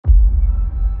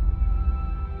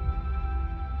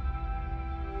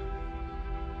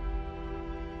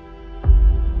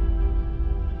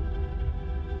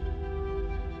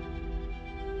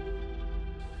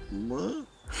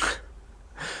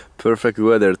Perfect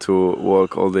weather to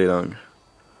walk all day long.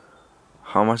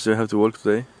 How much do you have to walk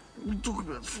today?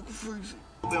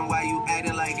 Why you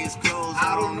acting like it's closed?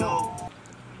 I don't know.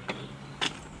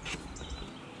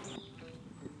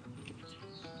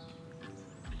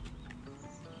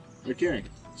 Okay,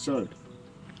 so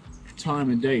time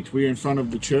and date. We're in front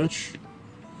of the church.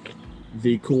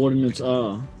 The coordinates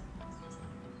are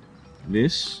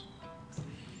this.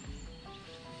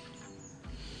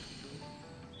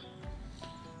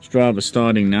 Strava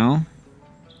starting now.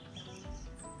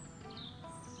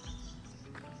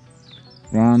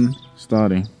 Run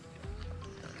starting.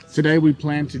 Today we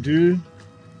plan to do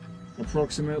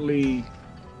approximately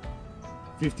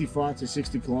 55 to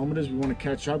 60 kilometers. We want to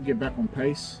catch up, get back on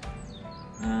pace,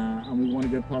 and we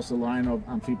want to go past the line of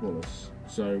Moulos.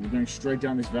 So we're going straight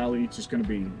down this valley. It's just going to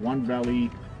be one valley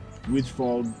with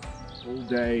fog all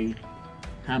day,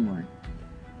 hammering.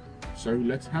 So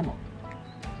let's hammer.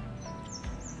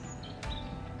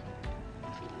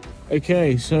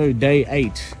 Okay, so day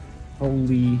 8.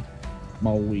 Holy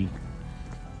moly,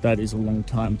 that is a long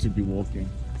time to be walking.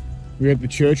 We're at the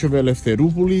church of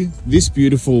Eleftheroupoli. This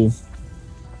beautiful,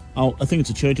 I think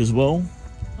it's a church as well.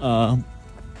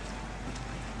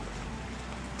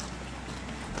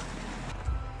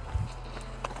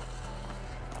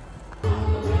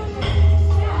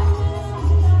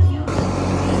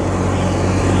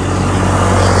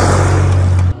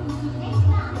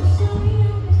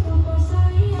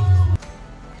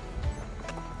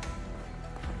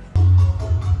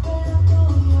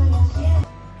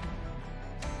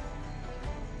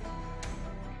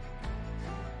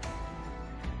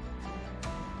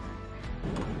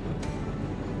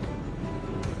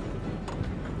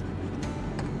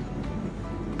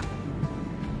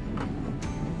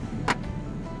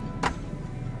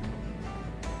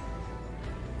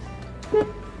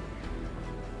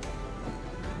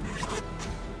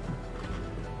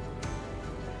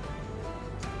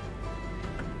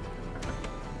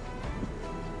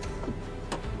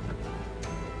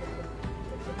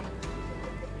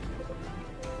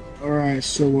 Alright,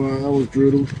 so that was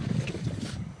brutal.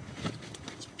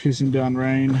 It's pissing down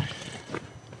rain.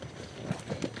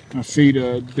 My feet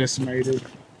are decimated.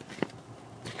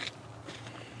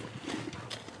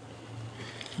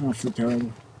 I feel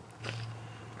terrible.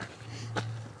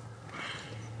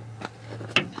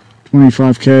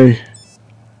 25k.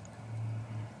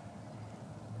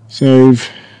 Save.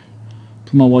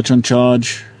 Put my watch on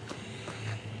charge.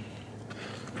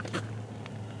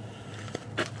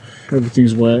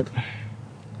 Everything's wet.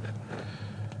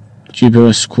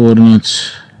 GPS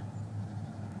coordinates.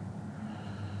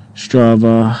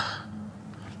 Strava.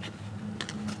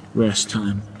 Rest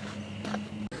time.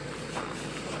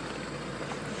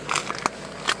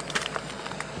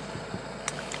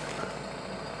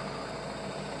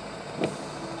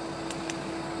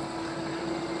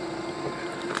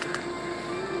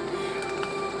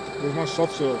 There's no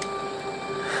soft serve.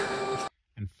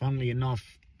 And funnily enough,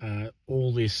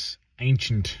 all this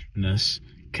ancientness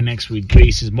connects with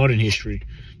Greece's modern history,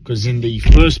 because in the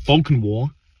First Balkan War,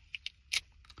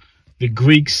 the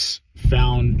Greeks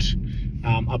found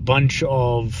a bunch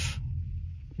of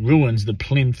ruins, the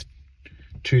plinth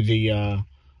to the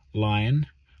lion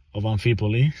of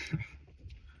Amphipoli,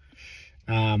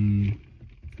 when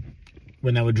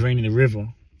they were draining the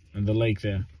river and the lake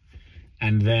there.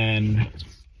 And then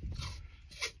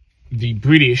the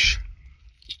British,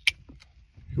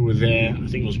 who were there, I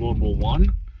think it was World War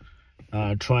One,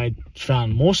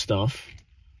 found more stuff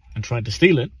and tried to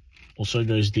steal it. Also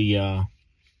goes the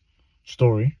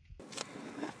story.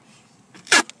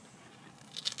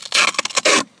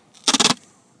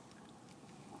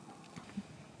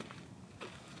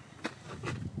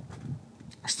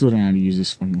 I still don't know how to use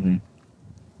this fucking thing.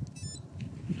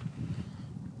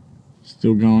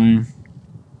 Still going.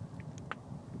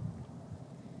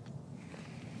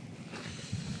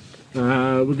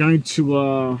 We're going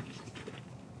to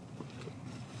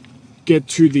get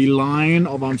to the line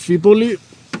of Amphipoli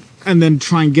and then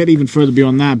try and get even further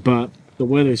beyond that, but the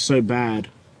weather is so bad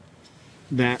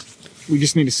that we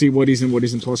just need to see what is and what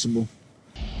isn't possible.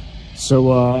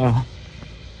 So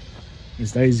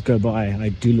as days go by, I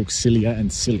do look sillier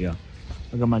and sillier.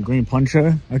 I got my green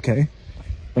poncho, okay,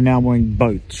 but now I'm wearing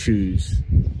boat shoes.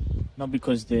 Not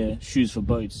because they're shoes for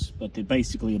boats, but they're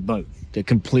basically a boat. They're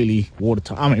completely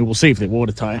watertight. I mean, we'll see if they're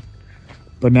watertight.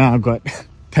 But now I've got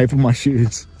tape on my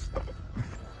shoes.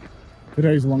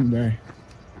 Today's a long day.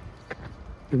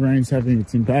 The rain's having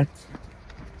its impact.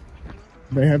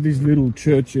 They have these little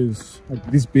churches, like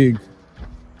this big,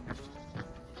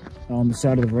 on the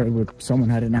side of the road where someone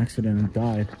had an accident and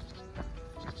died.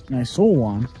 And I saw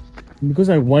one, and because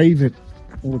I wave it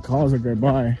all the cars that go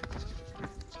by.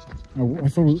 I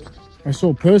thought I saw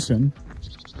a person,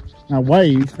 and I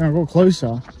waved, and I got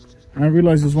closer, and I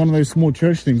realized it was one of those small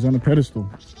church things on a pedestal.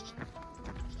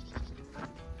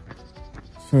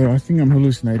 So I think I'm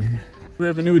hallucinating. We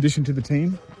have a new addition to the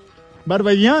team.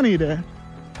 Barbayani there.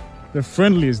 The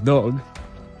friendliest dog.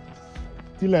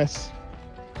 Tiles.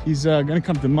 He's gonna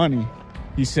come to money,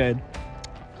 he said.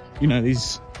 You know,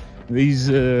 these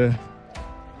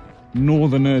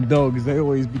northerner dogs, they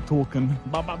always be talking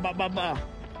ba ba ba ba ba.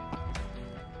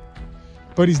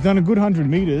 But he's done a good 100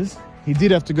 meters. He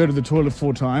did have to go to the toilet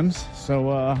 4 times,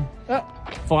 so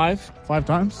five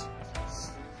times.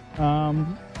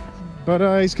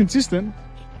 But he's consistent.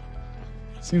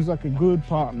 Seems like a good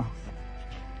partner.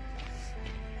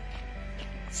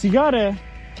 Cigare,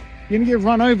 you're gonna get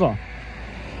run over.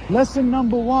 Lesson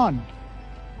number 1,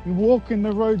 you walk in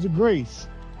the roads of Greece.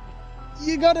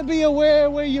 You gotta be aware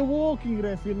where you're walking,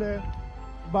 refile.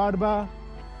 Barba.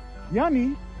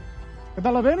 Yani,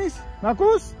 Catalavenis,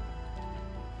 Marcus.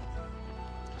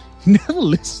 He never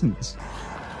listens.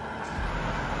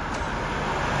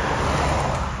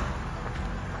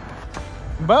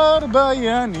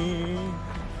 Barbayani.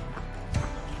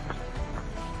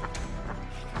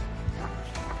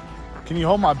 Can you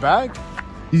hold my bag?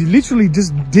 He literally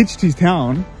just ditched his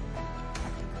town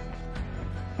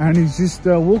and he's just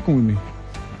walking with me.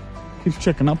 Keeps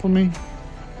checking up on me.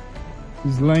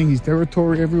 He's laying his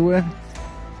territory everywhere.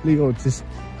 Leo,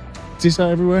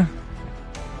 Tissa everywhere.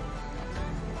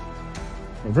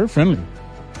 They're very friendly.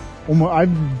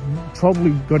 I've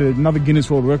probably got another Guinness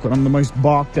World Record. I'm the most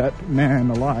barked at man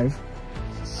alive.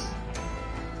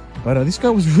 But this guy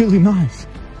was really nice.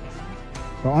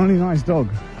 The only nice dog.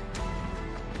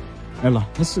 Ella,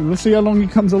 let's see how long he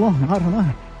comes along. I don't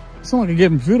know. It's not like I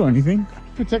gave him food or anything.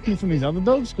 Protect me from these other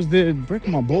dogs because they're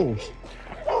breaking my balls.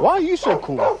 Why are you so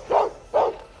cool?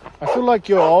 I feel like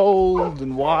you're old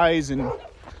and wise and...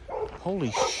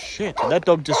 Holy shit, that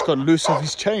dog just got loose off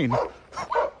his chain.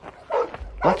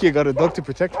 Lucky I got a dog to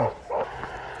protect me.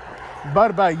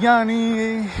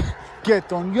 Barbayani,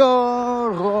 get on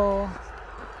your...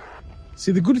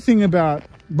 See, the good thing about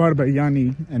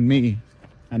Barbayani and me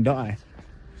and I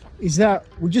is that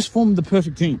we just formed the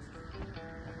perfect team.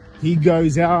 He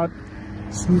goes out,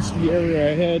 sniffs the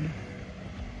area ahead,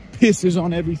 pisses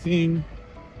on everything,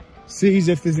 sees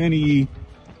if there's any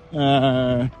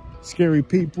scary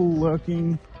people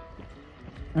lurking,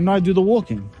 and I do the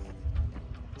walking.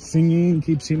 Singing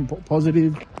keeps him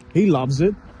positive. He loves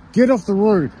it. Get off the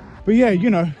road. But yeah,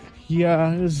 you know,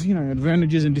 there's, you know,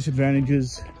 advantages and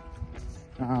disadvantages.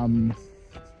 A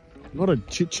lot of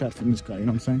chit chat from this guy, you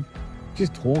know what I'm saying?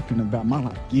 Just talking about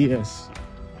Malakias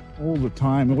all the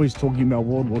time. Always talking about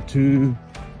World War II.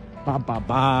 Ba ba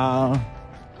ba.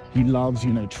 He loves,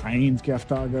 you know, trains,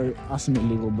 Gaftargo. Us and the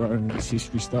little bro, this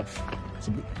history stuff. It's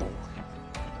a bit boring.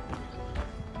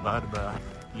 Barba,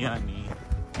 Yani,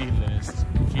 Tiles,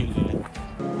 Chile.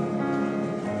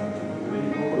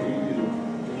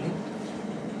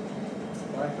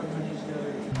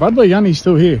 Barba Yani's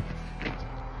still here.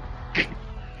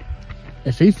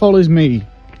 If he follows me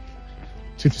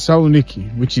to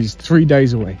Thessaloniki, which is 3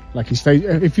 days away, like he stays,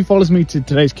 if he follows me to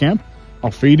today's camp,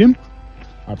 I'll feed him.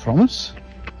 I promise.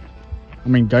 I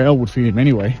mean, Gael would feed him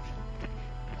anyway.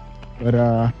 But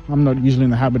I'm not usually in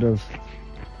the habit of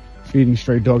feeding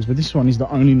stray dogs, but this one is the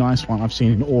only nice one I've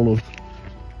seen in all of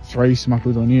Thrace,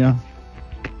 Macedonia.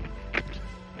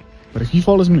 But if he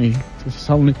follows me to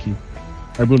Thessaloniki,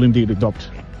 I will indeed adopt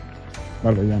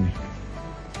Barbayani.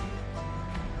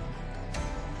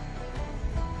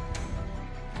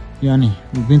 Yanni,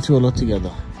 we've been through a lot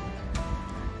together.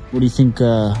 What do you think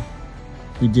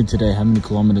we did today? How many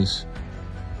kilometers?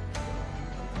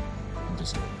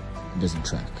 It doesn't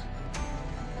track.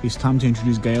 It's time to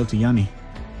introduce Gael to Yanni.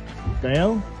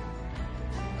 Gael?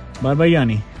 Bye-bye,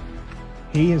 Yanni.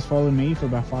 He has followed me for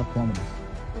about 5 kilometers.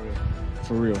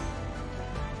 For real.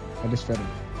 I just fed him.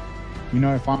 You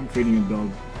know, if I'm feeding a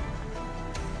dog,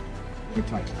 we're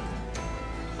tight.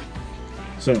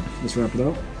 So, let's wrap it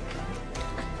up.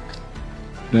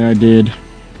 There I did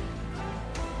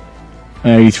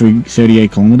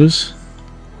 38 kilometers.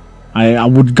 I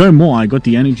would go more, I got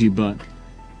the energy, but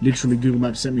literally Google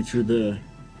Maps sent me through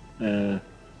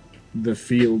the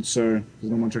field, so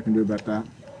there's not much I can do about that.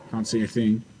 Can't see a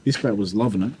thing. This guy was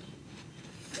loving it.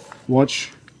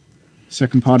 Watch.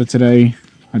 Second part of today,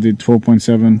 I did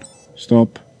 12.7.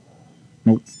 Stop.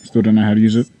 Nope, still don't know how to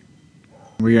use it.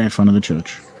 We are in front of the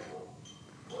church.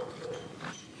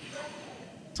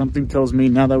 Something tells me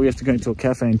now that we have to go into a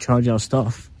cafe and charge our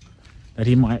stuff that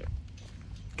he might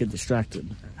get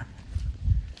distracted.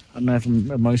 I don't know if I'm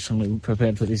emotionally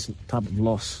prepared for this type of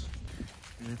loss.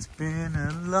 It's been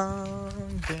a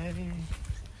long day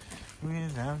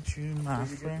without you, my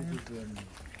friend.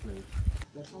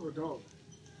 That's not a dog.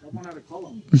 That one had a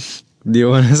collar. Do you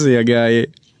want to see a guy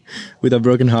with a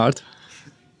broken heart?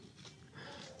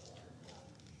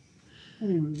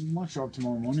 Hey, might show up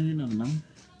tomorrow morning, you never know.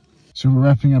 So we're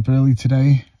wrapping up early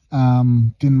today.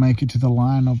 Didn't make it to the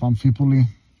line of Amphipoli,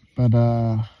 but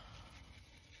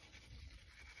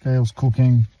Gail's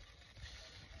cooking.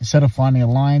 Instead of finding a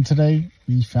lion today,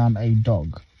 we found a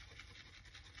dog.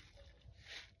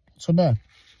 Not so bad.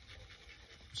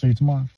 See you tomorrow.